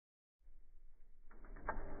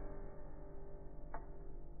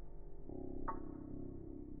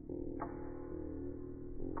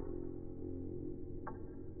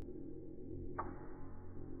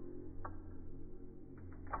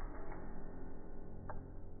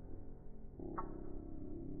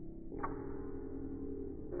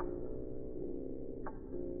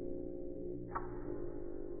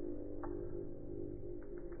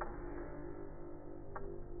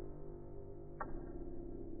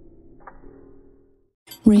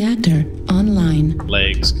Reactor online.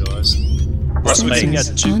 Legs, guys. Right, so we're getting our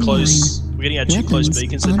two close. We're getting our two close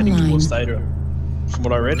beacons that are heading towards Theta, from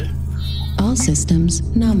what I read. All systems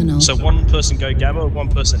nominal. So one person go Gamma, one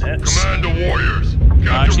person X. Command to warriors.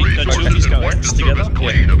 Actually, no, two of these go X together.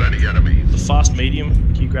 Yeah. The fast medium,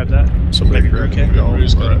 can you grab that? So maybe Rue can go.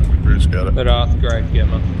 Rue's got it. But Arth, great,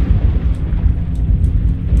 Gamma.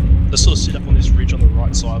 Let's sort of sit up on this ridge on the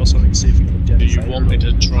right side or something, see if we can look down. Do you want me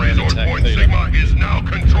to try and attack Point Theta? Sigma is now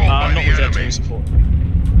controlled by not the without enemy. team support.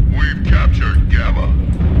 We've captured Gamma.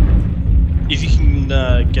 If you can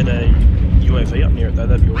get a UAV up near it though,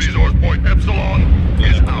 that'd be awesome. Resource point Epsilon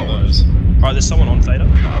is ours. Alright, there's someone on Theta.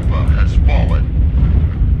 Kappa has fallen.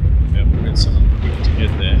 Yeah, we'll get someone quick to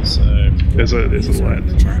get there, so... There's a land.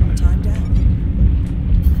 The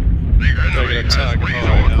enemy gonna has target resource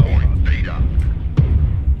Alpha. point Theta.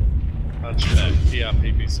 Punch back,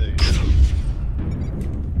 PRPPCs.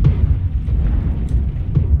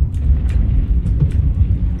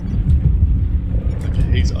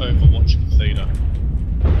 Okay, he's overwatching Theta.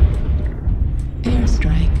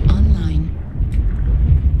 Airstrike online.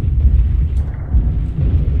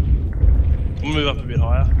 We'll move up a bit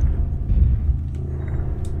higher.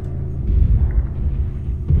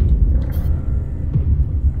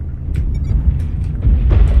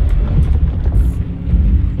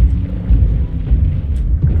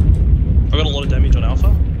 I got a lot of damage on Alpha.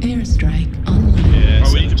 Airstrike online.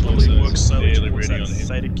 Yeah, We need to probably so work slowly nearly towards ready that on him.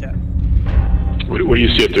 Theta cap. What do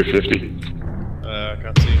you see up there, 50? I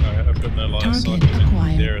can't see, I've got no line of sight Target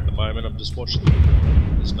acquired. there at the moment, I'm just watching.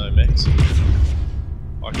 There's no mechs.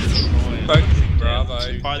 I can try and... Focusing Bravo.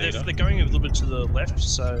 Alright, they're going a little bit to the left,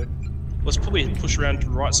 so let's probably push around to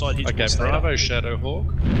the right side here. Okay, towards Theta. Bravo,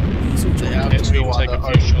 Shadowhawk. Yeah, Can we take a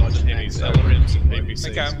few shots at Hemis, LRMs and PPCs?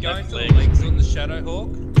 Okay, I'm going for the Legs. legs on the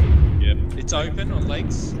Shadowhawk. Yep. It's open on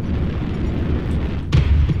legs.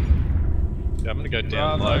 Yeah, I'm gonna go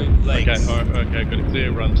down Bravo, low. legs. Okay, okay, got a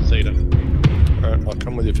clear run to Theta. Alright, I'll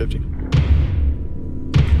come with you, 50.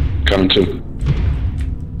 Coming too.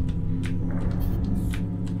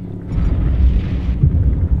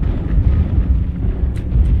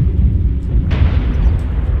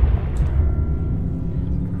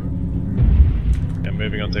 Yeah,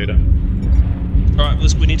 moving on Theta.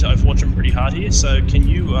 Alright, we need to overwatch them pretty hard here, so can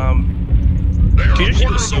you, They are can you just do a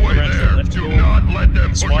a quarter of the circle way around to the there. left Do here? not let them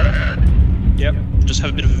push Spider? ahead. Yep, just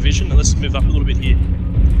have a bit of a vision, and let's move up a little bit here.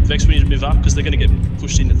 Vex, we need to move up, because they're going to get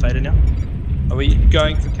pushed into Theta now. Are we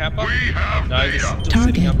going for Kappa? We have No, this is Theta. still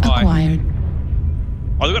sitting Target up high. acquired.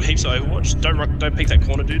 Oh, they've got heaps of overwatch. Don't peek that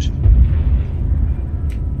corner, dude.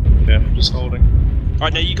 Yeah, I'm just holding.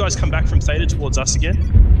 Alright, now you guys come back from Theta towards us again.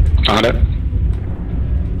 On it.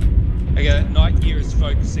 Okay, Night Gear is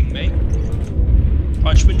focusing me.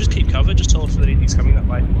 Alright, Schwinn, just keep cover, just tell us that anything's coming that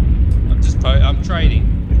way. I'm trading.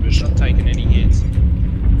 I'm not taking any hits.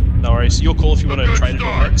 No worries, your call if you want to Good trade it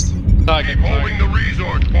start. next. Target, Keep holding the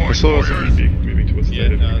resource I point, saw warriors. something moving towards the Yeah,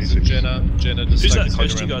 Theta. no, it's a Jenna just Who's that focusing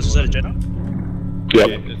close to you around guys? Is the that a corner. Jenna? Yep.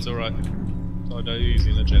 Yeah, it's alright. I know you're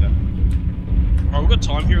using the Jenna. Alright, we've got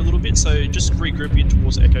time here a little bit, so just regroup you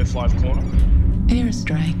towards Echo 5 corner.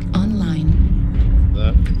 Airstrike online.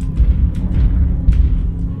 That.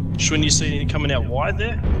 Schwinn, you see anything coming out wide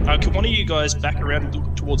there? Can one of you guys back around and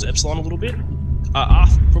look towards Epsilon a little bit?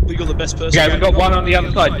 Arth, probably you're the best person. Okay, we've got one on the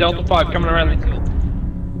other side. Delta 5 coming around the hill.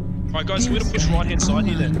 Alright guys, we're gonna push right hand side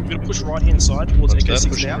here then. We're gonna push right hand side towards What's Echo that?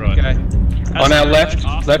 6 Pushing now. right. Okay. As On our we left,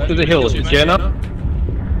 approach Arth, left of the hill, two, is mate. Jenna.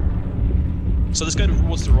 So let's go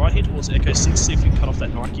towards the right here, towards Echo 6, see if we can cut off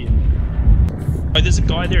that night gear. Oh, there's a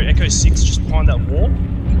guy there at Echo 6 just behind that wall.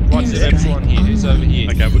 Right, there's everyone here who's over here.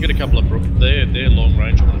 Okay, we've got a couple of... They're long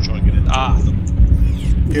range, I want to try and get in. Arth.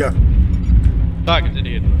 Yeah. Target in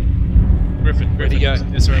here. Griffin, Where'd he go?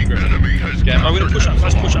 Yes, sir, The Griffin. enemy has Gamma. I'm gonna push up,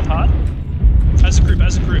 let's push up hard. As a group,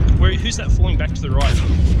 who's that falling back to the right?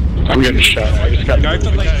 I'm getting shot. I just got Go for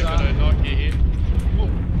Okay, legs, got a night gear here.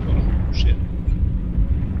 Oh, shit.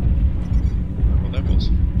 What that was.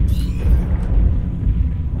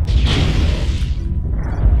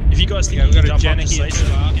 If you guys think Okay, you we've can got a jump up Jenna to here say too,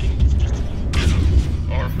 so, Arth.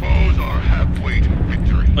 Our foes are halfway to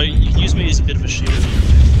victory. Oh, you can use me as a bit of a shield.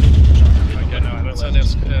 Okay, no, I'm so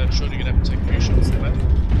now, surely you're gonna have to take a few shots at that. We're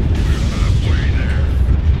halfway there.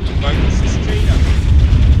 Focus is Cheetah.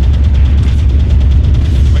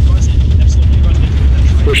 Right guys, absolutely you guys need to do that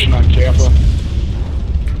trade. pushing on Kappa.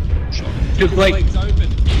 Just legs open.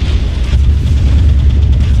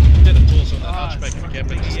 Get a torso on that hunchback if you can,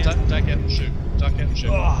 but just duck out and shoot. Duck out and shoot.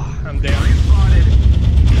 Oh, I'm down. Are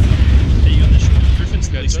you on the shot? Griffin's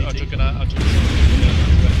Okay, nearly so I CT. took a shot.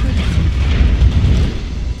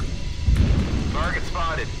 Target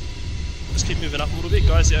spotted. just keep moving up a little bit.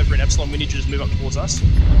 Guys over in Epsilon, we need you to just move up towards us.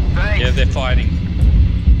 Yeah, they're fighting.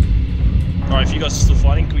 Alright, if you guys are still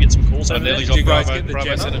fighting, can we get some calls over there? Did you guys get the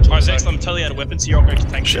Jenna? Alright, next I'm totally out of weapons here, I'll go to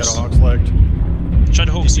tank ships. Shadowhawk's legged.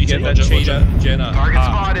 Shadowhawk, Did you get that cheater, Jenna? Target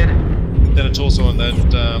spotted. Then it's also on that.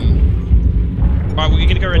 Alright, we're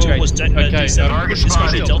gonna go around towards okay, D7. target Push this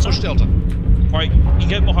guy to push Delta. Delta. Alright, you can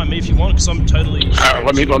go behind me if you want, because I'm totally...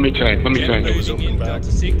 Let me tank. Let me Jenna tank. losing in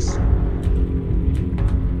Delta 6.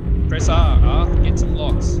 Press R, get some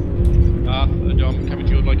locks. I'm coming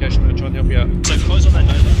to your location and trying to help you out. So close on that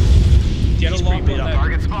Nova. Get a He's lock pretty on beat up. that.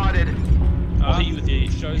 Target spotted. I'll hit you with the...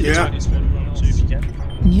 Yeah. target spot on too if you can.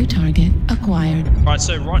 New target acquired. Alright,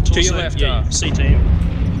 so right torso, To your left, yeah, C team.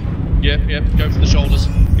 Yep, go for the shoulders.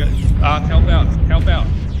 Go. Help out.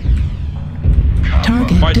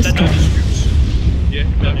 Target Right, that destroyed. Nova's scripts. Yeah,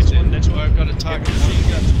 next one. I've got a target. Machine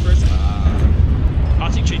guns, press R.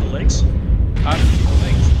 Arctic cheat the legs.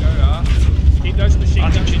 Legs, go R. Keep those machine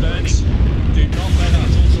Arctic guns cheat the burning. legs. Do not let up.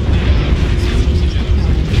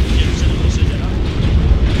 Yeah, so also Jenna.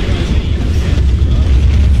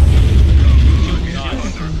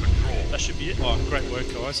 Nice. That should be it. Oh, great work,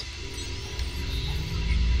 guys.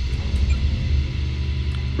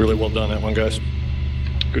 Really well done, that one, guys.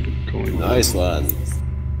 Good calling. Nice, lad.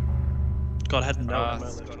 God, I had no Ah, ammo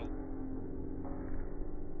it's left. got a